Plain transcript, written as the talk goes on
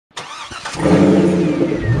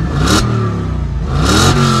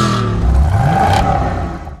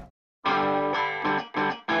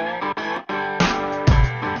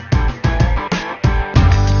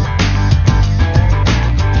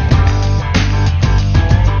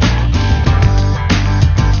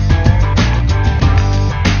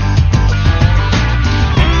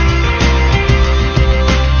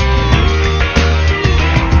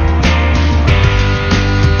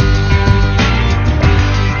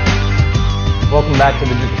back to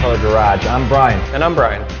the Dupli-Color Garage. I'm Brian. And I'm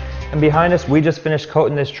Brian. And behind us, we just finished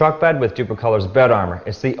coating this truck bed with Dupli-Color's bed armor.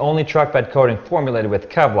 It's the only truck bed coating formulated with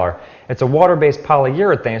Kevlar. It's a water-based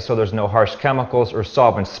polyurethane, so there's no harsh chemicals or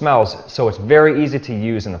solvent smells, so it's very easy to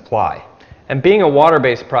use and apply. And being a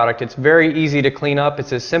water-based product, it's very easy to clean up.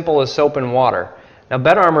 It's as simple as soap and water. Now,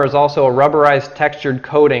 bed armor is also a rubberized textured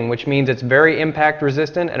coating, which means it's very impact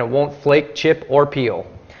resistant and it won't flake, chip, or peel.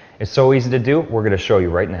 It's so easy to do, we're going to show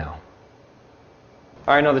you right now.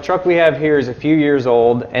 Alright, now the truck we have here is a few years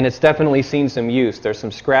old and it's definitely seen some use. There's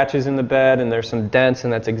some scratches in the bed and there's some dents,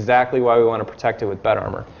 and that's exactly why we want to protect it with bed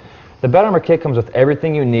armor. The bed armor kit comes with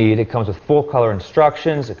everything you need. It comes with full color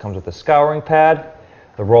instructions, it comes with the scouring pad,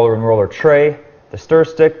 the roller and roller tray, the stir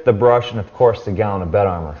stick, the brush, and of course the gallon of bed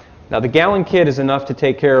armor. Now the gallon kit is enough to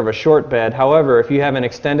take care of a short bed. However, if you have an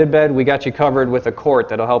extended bed, we got you covered with a quart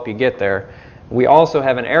that'll help you get there. We also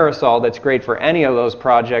have an aerosol that's great for any of those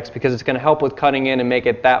projects because it's going to help with cutting in and make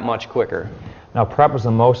it that much quicker. Now prep is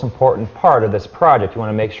the most important part of this project. You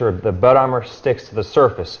want to make sure the bed armor sticks to the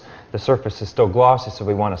surface. The surface is still glossy, so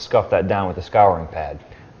we want to scuff that down with the scouring pad.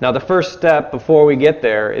 Now the first step before we get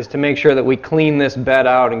there is to make sure that we clean this bed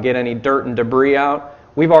out and get any dirt and debris out.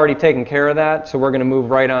 We've already taken care of that, so we're going to move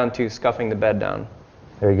right on to scuffing the bed down.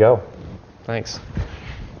 There you go. Thanks.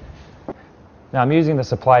 Now I'm using the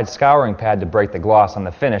supplied scouring pad to break the gloss on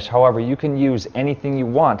the finish. However, you can use anything you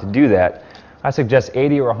want to do that. I suggest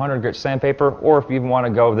 80 or 100 grit sandpaper, or if you even want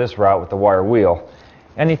to go this route with the wire wheel.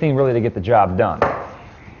 Anything really to get the job done.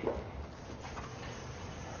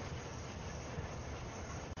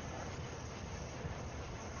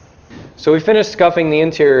 So we finished scuffing the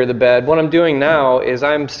interior of the bed. What I'm doing now is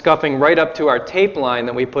I'm scuffing right up to our tape line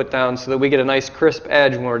that we put down so that we get a nice crisp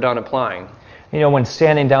edge when we're done applying. You know, when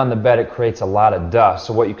sanding down the bed, it creates a lot of dust.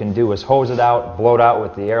 So what you can do is hose it out, blow it out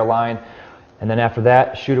with the air line, and then after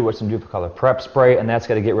that, shoot it with some Dupli-Color prep spray, and that's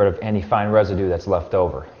going to get rid of any fine residue that's left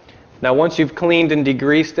over. Now once you've cleaned and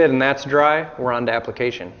degreased it and that's dry, we're on to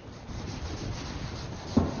application.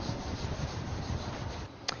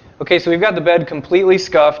 Okay, so we've got the bed completely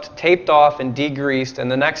scuffed, taped off, and degreased, and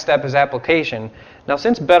the next step is application. Now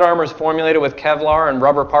since bed armor is formulated with Kevlar and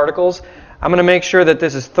rubber particles, I'm going to make sure that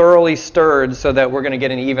this is thoroughly stirred so that we're going to get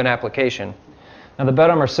an even application. Now the bed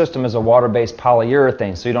armor system is a water-based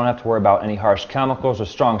polyurethane, so you don't have to worry about any harsh chemicals or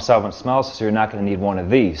strong solvent smells, so you're not going to need one of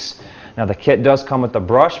these. Now the kit does come with a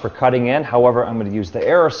brush for cutting in. However, I'm going to use the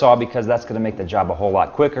aerosol because that's going to make the job a whole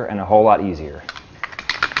lot quicker and a whole lot easier.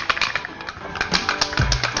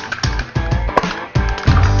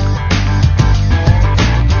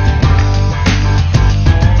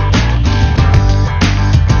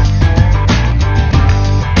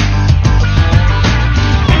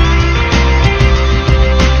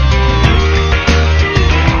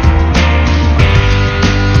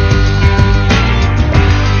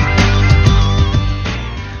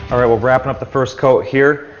 Alright, we're wrapping up the first coat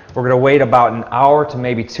here. We're going to wait about an hour to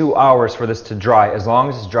maybe 2 hours for this to dry, as long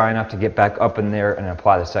as it's dry enough to get back up in there and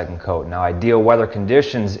apply the second coat. Now, ideal weather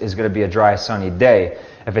conditions is going to be a dry, sunny day.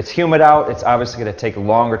 If it's humid out, it's obviously going to take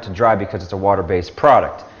longer to dry because it's a water-based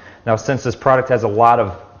product. Now, since this product has a lot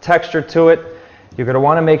of texture to it, you're going to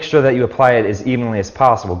want to make sure that you apply it as evenly as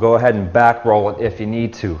possible. Go ahead and back roll it if you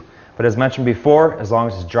need to. But as mentioned before, as long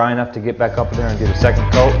as it's dry enough to get back up in there and do the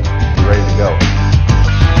second coat, you're ready to go.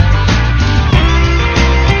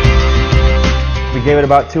 We gave it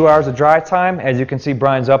about 2 hours of dry time. As you can see,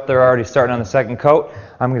 Brian's up there already starting on the second coat.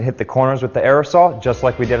 I'm going to hit the corners with the aerosol just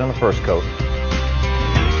like we did on the first coat.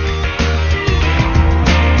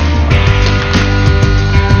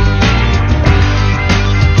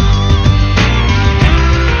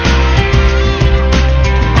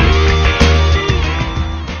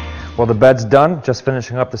 Well, the bed's done, just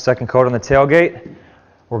finishing up the second coat on the tailgate.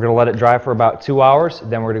 We're going to let it dry for about 2 hours,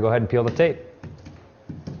 then we're going to go ahead and peel the tape.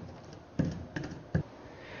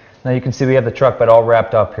 Now you can see we have the truck bed all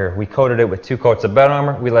wrapped up here. We coated it with 2 coats of bed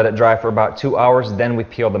armor. We let it dry for about 2 hours, then we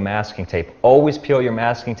peeled the masking tape. Always peel your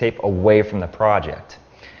masking tape away from the project.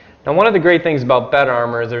 Now one of the great things about bed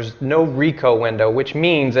armor is there's no reco window, which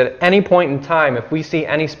means that at any point in time, if we see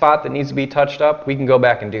any spot that needs to be touched up, we can go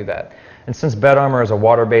back and do that. And since bed armor is a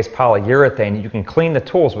water-based polyurethane, you can clean the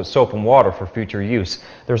tools with soap and water for future use.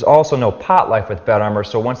 There's also no pot life with bed armor,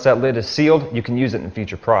 so once that lid is sealed, you can use it in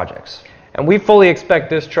future projects. And we fully expect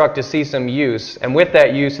this truck to see some use, and with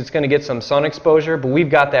that use it's going to get some sun exposure, but we've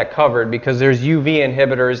got that covered because there's UV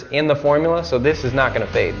inhibitors in the formula, so this is not going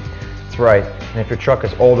to fade. That's right, and if your truck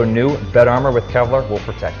is old or new, bed armor with Kevlar will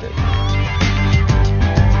protect it.